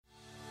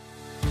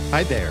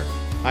Hi there.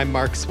 I'm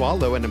Mark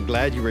Swallow, and I'm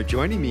glad you are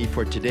joining me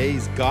for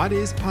today's God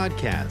Is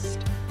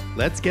podcast.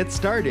 Let's get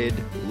started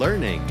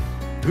learning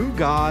who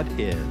God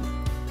is.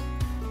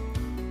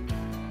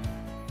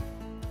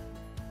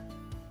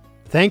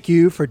 Thank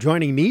you for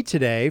joining me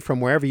today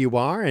from wherever you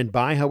are and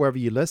by however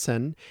you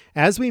listen,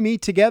 as we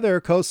meet together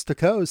coast to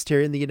coast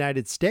here in the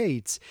United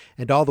States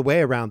and all the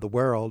way around the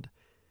world.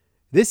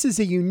 This is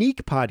a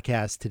unique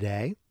podcast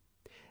today,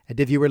 and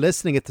if you were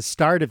listening at the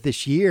start of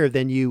this year,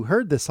 then you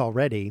heard this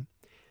already.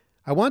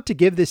 I want to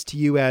give this to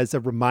you as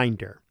a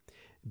reminder,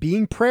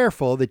 being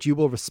prayerful that you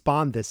will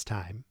respond this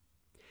time.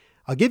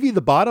 I'll give you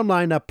the bottom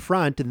line up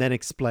front and then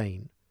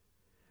explain.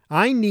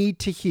 I need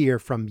to hear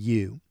from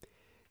you,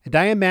 and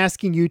I am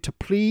asking you to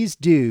please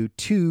do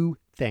two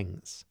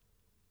things.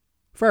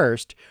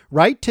 First,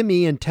 write to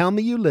me and tell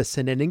me you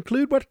listen and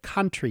include what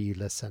country you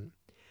listen.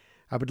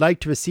 I would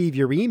like to receive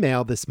your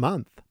email this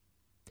month.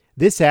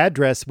 This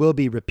address will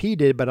be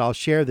repeated, but I'll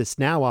share this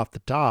now off the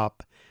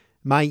top.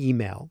 My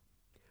email,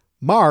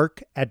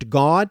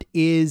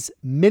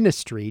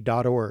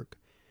 mark@godisministry.org.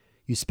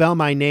 You spell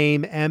my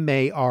name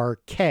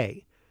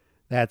M-A-R-K.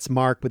 That's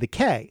Mark with a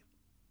K.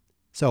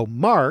 So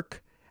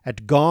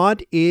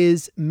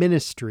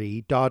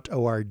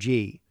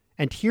mark@godisministry.org.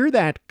 And hear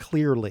that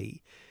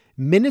clearly.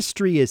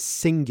 Ministry is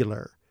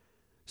singular.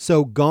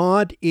 So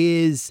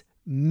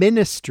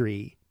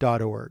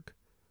godisministry.org.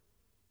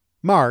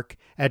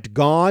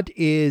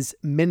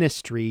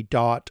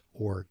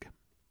 mark@godisministry.org.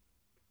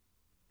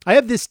 I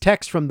have this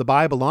text from the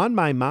Bible on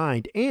my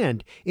mind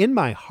and in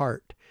my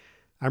heart.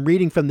 I'm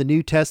reading from the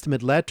New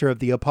Testament letter of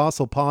the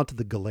Apostle Paul to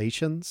the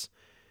Galatians.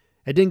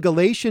 And in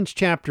Galatians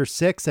chapter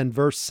 6 and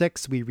verse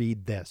 6, we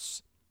read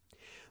this: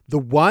 "The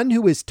one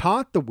who is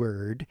taught the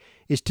word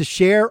is to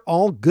share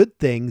all good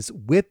things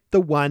with the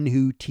one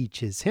who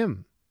teaches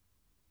him."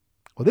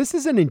 Well, this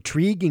is an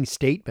intriguing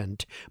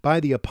statement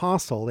by the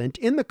apostle, and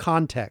in the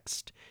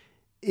context,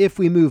 if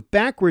we move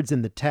backwards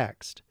in the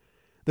text,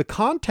 the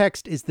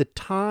context is the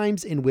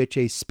times in which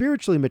a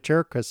spiritually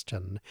mature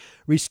Christian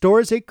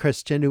restores a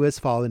Christian who has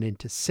fallen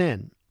into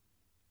sin.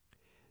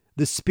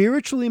 The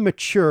spiritually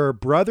mature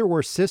brother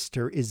or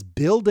sister is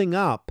building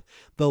up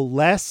the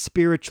less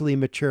spiritually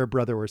mature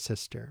brother or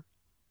sister.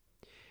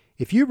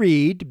 If you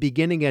read,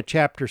 beginning at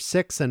chapter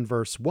 6 and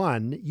verse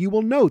 1, you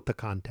will note the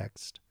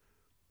context.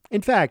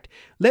 In fact,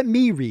 let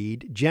me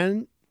read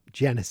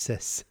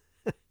Genesis.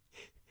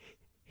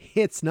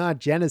 It's not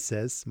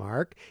Genesis,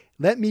 Mark.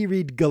 Let me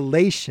read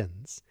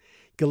Galatians.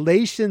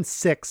 Galatians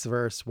 6,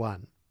 verse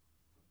 1.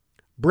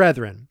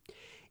 "Brethren,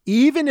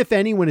 even if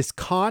anyone is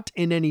caught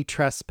in any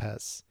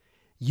trespass,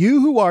 you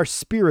who are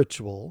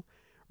spiritual,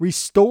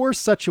 restore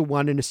such a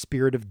one in a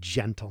spirit of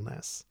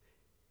gentleness,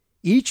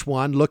 each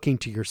one looking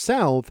to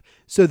yourself,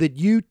 so that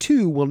you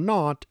too will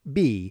not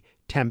be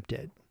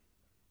tempted."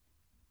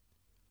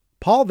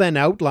 Paul then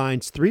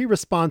outlines three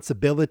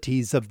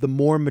responsibilities of the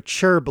more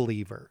mature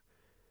believer.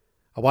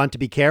 I want to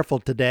be careful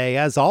today,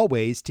 as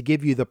always, to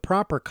give you the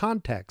proper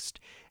context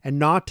and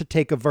not to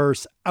take a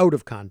verse out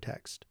of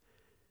context.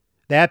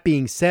 That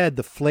being said,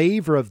 the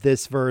flavor of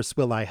this verse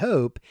will, I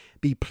hope,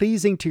 be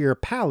pleasing to your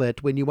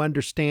palate when you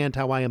understand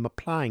how I am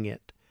applying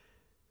it.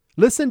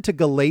 Listen to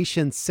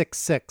Galatians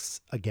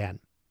 6:6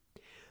 again.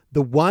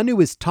 "The one who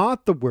is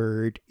taught the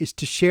word is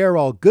to share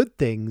all good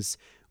things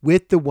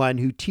with the one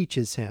who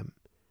teaches him."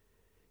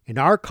 In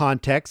our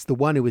context, the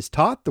one who is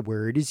taught the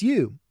word is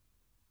you,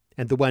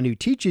 and the one who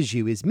teaches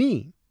you is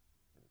me.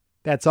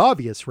 That's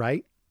obvious,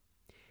 right?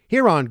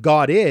 Here on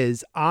God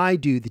Is, I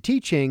do the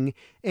teaching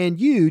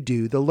and you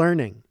do the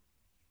learning.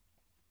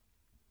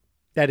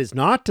 That is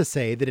not to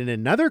say that in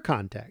another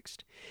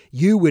context,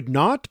 you would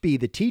not be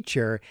the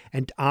teacher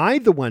and I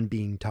the one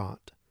being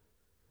taught.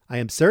 I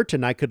am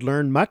certain I could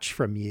learn much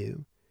from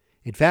you.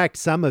 In fact,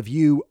 some of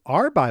you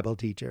are Bible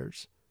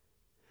teachers.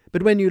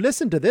 But when you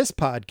listen to this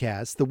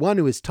podcast, the one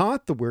who is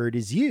taught the word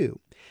is you,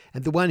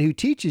 and the one who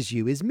teaches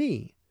you is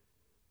me.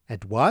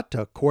 And what,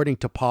 according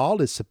to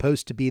Paul, is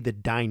supposed to be the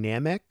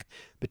dynamic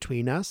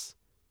between us?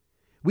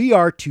 We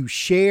are to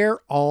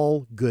share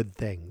all good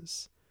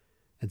things.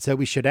 And so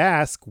we should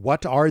ask,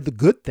 what are the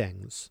good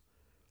things?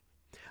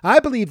 I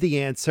believe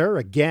the answer,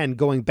 again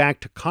going back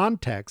to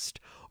context,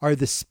 are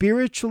the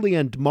spiritually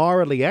and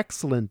morally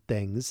excellent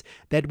things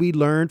that we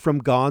learn from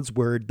God's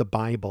Word, the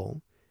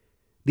Bible.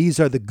 These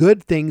are the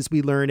good things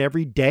we learn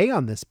every day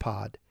on this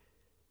pod.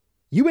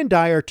 You and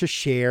I are to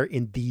share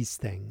in these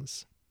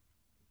things.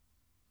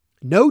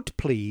 Note,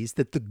 please,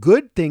 that the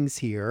good things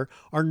here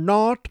are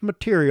not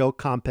material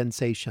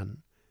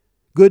compensation.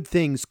 Good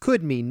things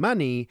could mean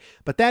money,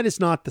 but that is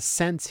not the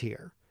sense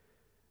here.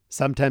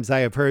 Sometimes I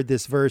have heard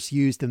this verse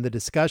used in the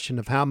discussion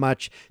of how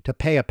much to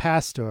pay a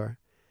pastor.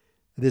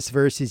 This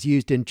verse is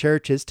used in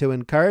churches to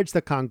encourage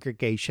the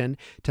congregation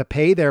to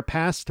pay their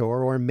pastor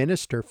or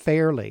minister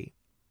fairly.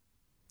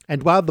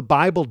 And while the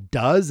Bible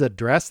does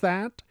address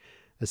that,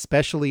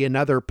 especially in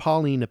other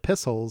Pauline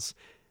epistles,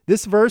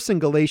 this verse in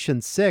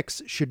Galatians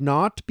 6 should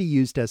not be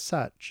used as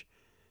such.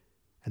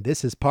 And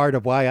this is part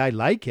of why I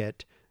like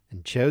it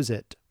and chose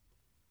it.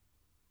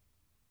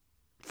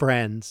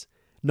 Friends,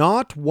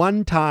 Not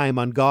one time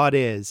on God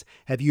Is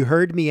have you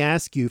heard me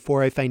ask you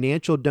for a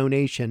financial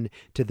donation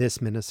to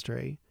this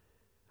ministry.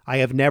 I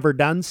have never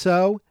done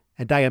so,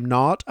 and I am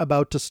not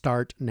about to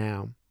start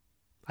now.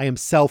 I am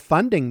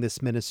self-funding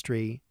this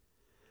ministry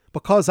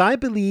because I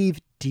believe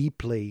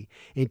deeply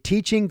in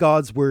teaching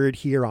God's Word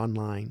here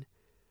online.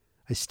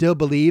 I still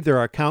believe there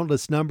are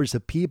countless numbers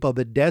of people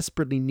that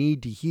desperately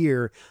need to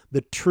hear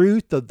the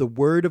truth of the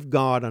Word of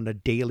God on a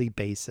daily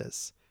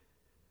basis.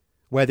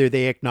 Whether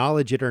they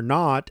acknowledge it or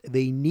not,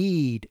 they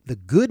need the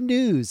good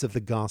news of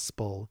the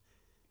gospel,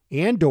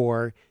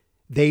 and/or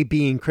they,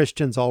 being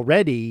Christians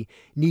already,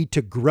 need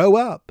to grow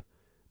up,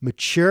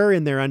 mature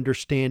in their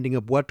understanding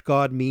of what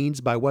God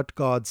means by what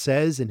God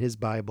says in His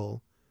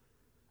Bible.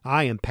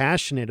 I am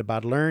passionate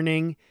about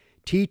learning,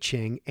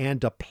 teaching,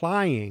 and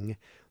applying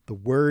the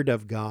Word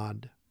of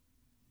God.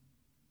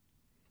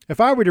 If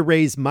I were to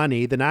raise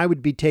money, then I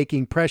would be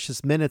taking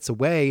precious minutes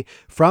away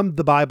from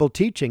the Bible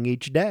teaching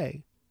each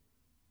day.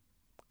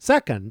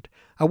 Second,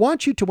 I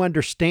want you to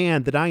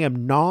understand that I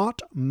am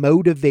not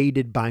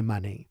motivated by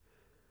money.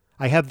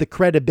 I have the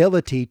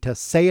credibility to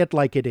say it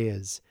like it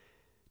is,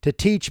 to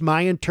teach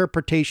my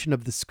interpretation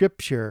of the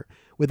Scripture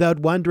without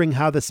wondering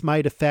how this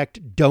might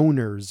affect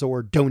donors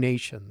or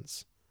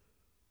donations.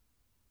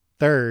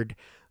 Third,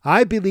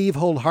 I believe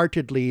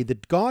wholeheartedly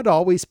that God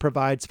always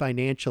provides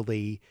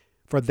financially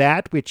for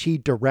that which He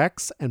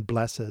directs and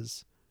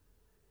blesses.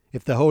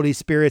 If the Holy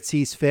Spirit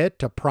sees fit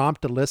to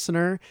prompt a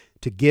listener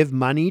to give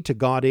money to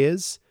God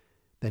Is,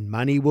 then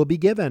money will be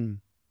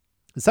given.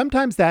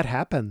 Sometimes that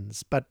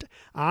happens, but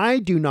I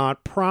do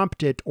not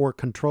prompt it or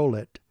control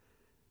it.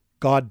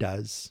 God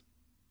does.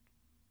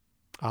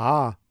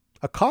 A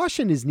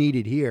caution is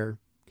needed here.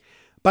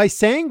 By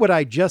saying what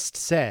I just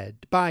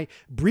said, by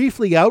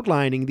briefly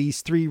outlining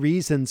these 3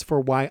 reasons for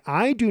why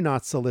I do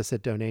not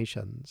solicit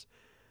donations,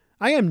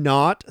 I am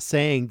not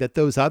saying that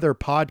those other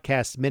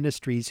podcast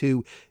ministries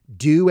who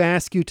do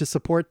ask you to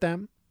support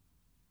them,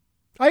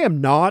 I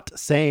am not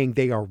saying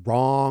they are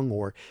wrong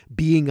or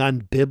being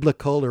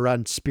unbiblical or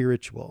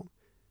unspiritual.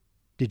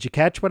 Did you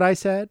catch what I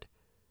said?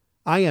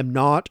 I am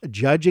not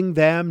judging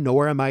them,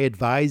 nor am I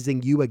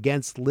advising you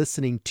against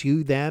listening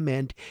to them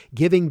and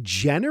giving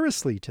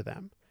generously to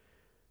them.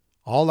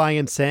 All I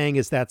am saying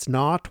is that's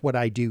not what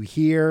I do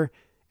here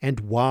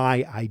and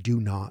why I do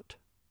not.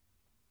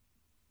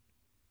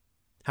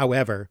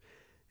 However,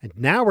 and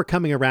now we're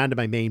coming around to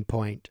my main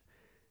point,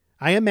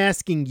 I am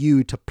asking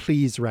you to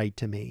please write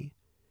to me.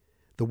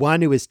 The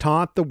one who is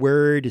taught the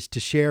Word is to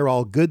share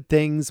all good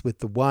things with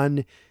the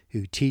one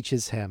who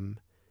teaches him.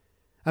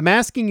 I'm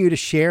asking you to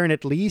share in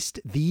at least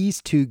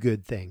these 2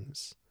 good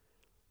things.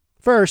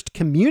 First,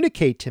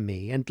 communicate to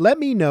me and let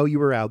me know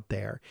you are out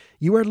there,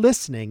 you are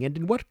listening, and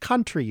in what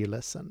country you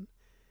listen.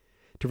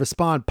 To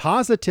respond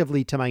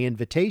positively to my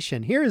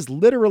invitation, here is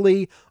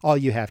literally all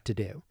you have to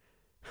do.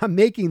 I'm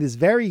making this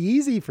very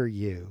easy for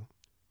you.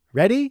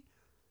 Ready?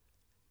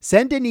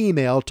 Send an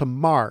email to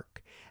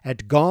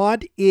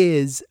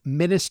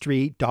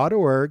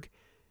mark@godisministry.org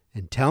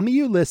and tell me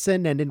you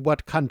listen and in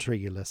what country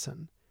you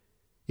listen.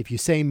 If you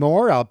say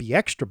more, I'll be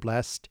extra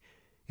blessed.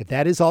 If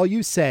that is all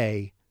you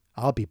say,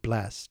 I'll be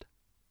blessed.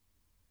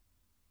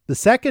 The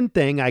second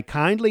thing I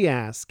kindly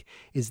ask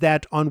is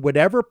that on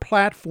whatever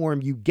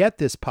platform you get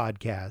this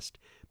podcast,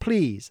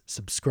 please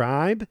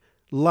subscribe,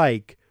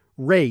 like,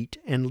 rate,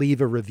 and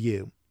leave a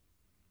review.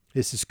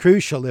 This is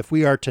crucial if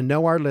we are to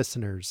know our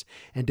listeners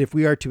and if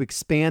we are to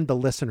expand the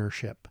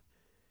listenership.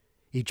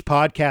 Each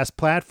podcast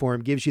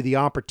platform gives you the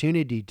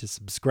opportunity to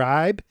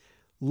subscribe,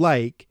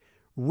 like,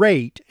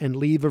 rate, and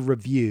leave a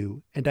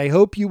review, and I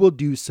hope you will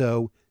do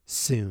so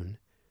soon.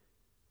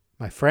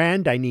 My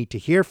friend, I need to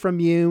hear from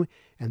you,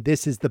 and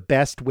this is the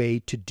best way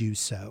to do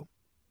so.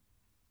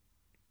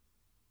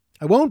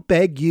 I won't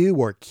beg you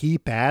or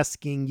keep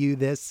asking you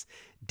this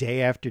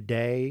day after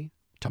day.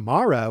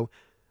 Tomorrow,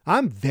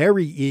 I'm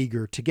very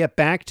eager to get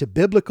back to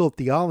biblical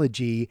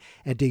theology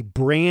and a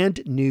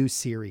brand new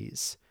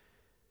series.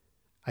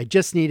 I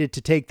just needed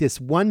to take this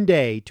one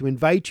day to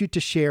invite you to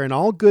share in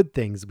all good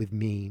things with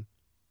me.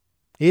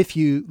 If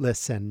you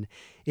listen,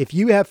 if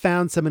you have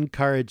found some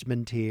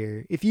encouragement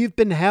here, if you've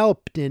been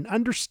helped in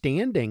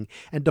understanding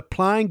and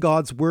applying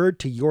God's Word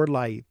to your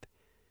life,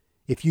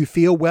 if you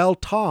feel well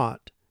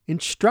taught,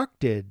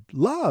 instructed,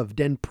 loved,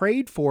 and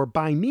prayed for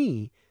by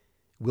me,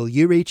 will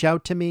you reach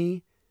out to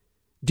me?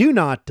 Do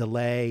not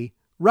delay.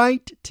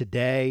 Write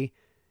today.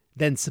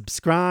 Then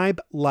subscribe,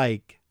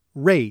 like,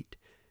 rate,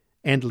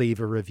 and leave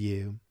a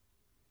review.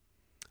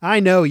 I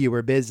know you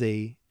are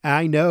busy.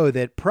 I know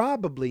that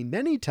probably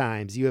many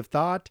times you have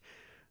thought,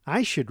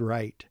 I should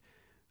write.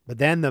 But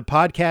then the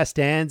podcast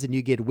ends and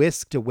you get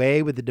whisked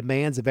away with the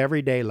demands of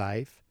everyday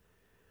life.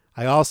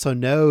 I also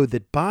know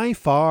that by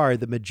far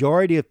the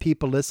majority of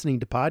people listening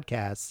to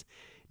podcasts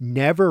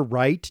never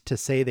write to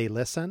say they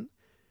listen.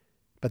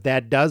 But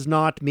that does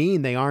not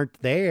mean they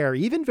aren't there,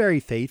 even very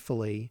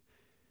faithfully.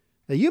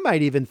 Now, you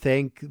might even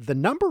think the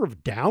number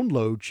of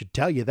downloads should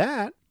tell you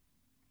that.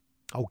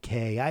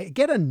 Okay, I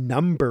get a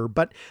number,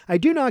 but I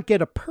do not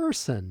get a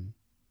person.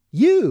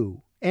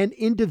 You and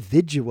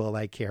individual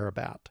I care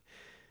about.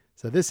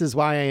 So this is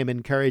why I am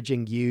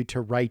encouraging you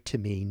to write to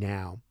me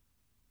now.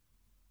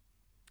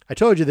 I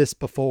told you this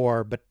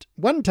before, but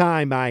one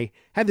time I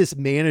had this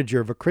manager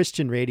of a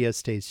Christian radio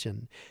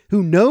station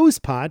who knows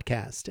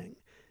podcasting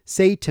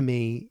say to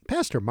me,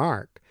 Pastor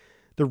Mark,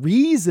 the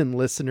reason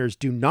listeners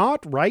do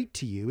not write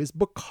to you is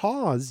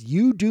because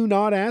you do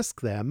not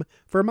ask them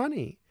for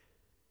money.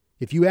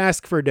 If you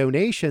ask for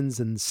donations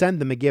and send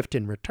them a gift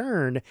in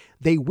return,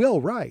 they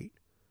will write.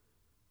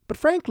 But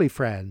frankly,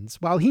 friends,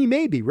 while he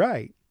may be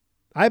right,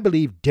 I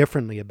believe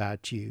differently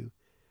about you.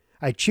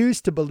 I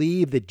choose to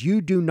believe that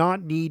you do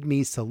not need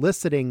me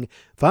soliciting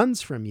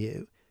funds from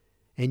you,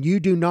 and you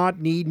do not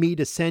need me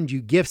to send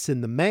you gifts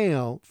in the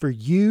mail for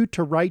you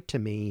to write to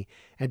me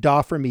and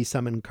offer me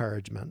some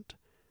encouragement.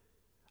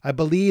 I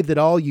believe that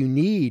all you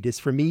need is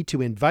for me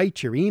to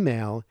invite your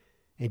email,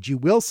 and you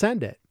will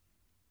send it.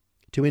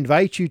 To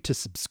invite you to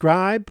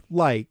subscribe,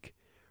 like,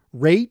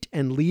 rate,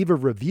 and leave a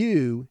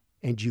review,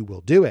 and you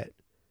will do it.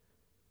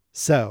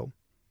 So,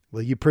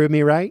 will you prove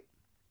me right?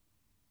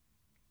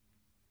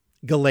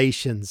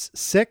 Galatians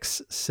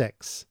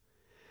 6:6.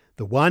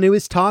 The one who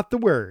is taught the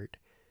word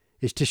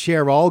is to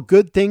share all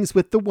good things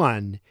with the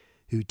one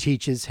who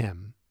teaches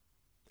him.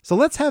 So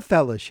let's have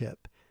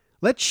fellowship.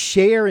 Let's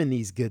share in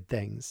these good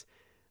things,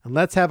 and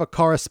let's have a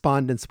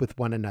correspondence with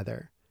one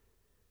another.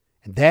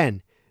 And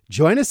then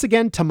join us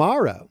again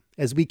tomorrow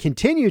as we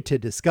continue to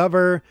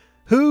discover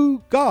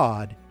who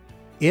God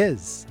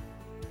is.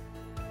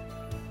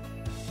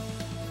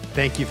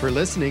 Thank you for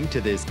listening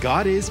to this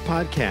God Is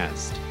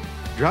podcast.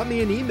 Drop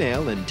me an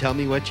email and tell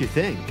me what you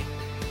think.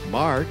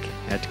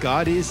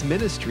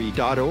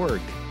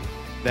 mark@godisministry.org.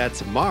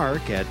 That's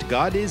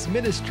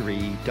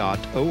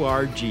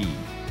mark@godisministry.org.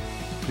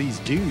 Please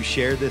do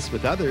share this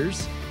with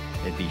others,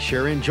 and be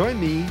sure and join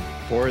me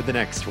for the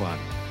next one.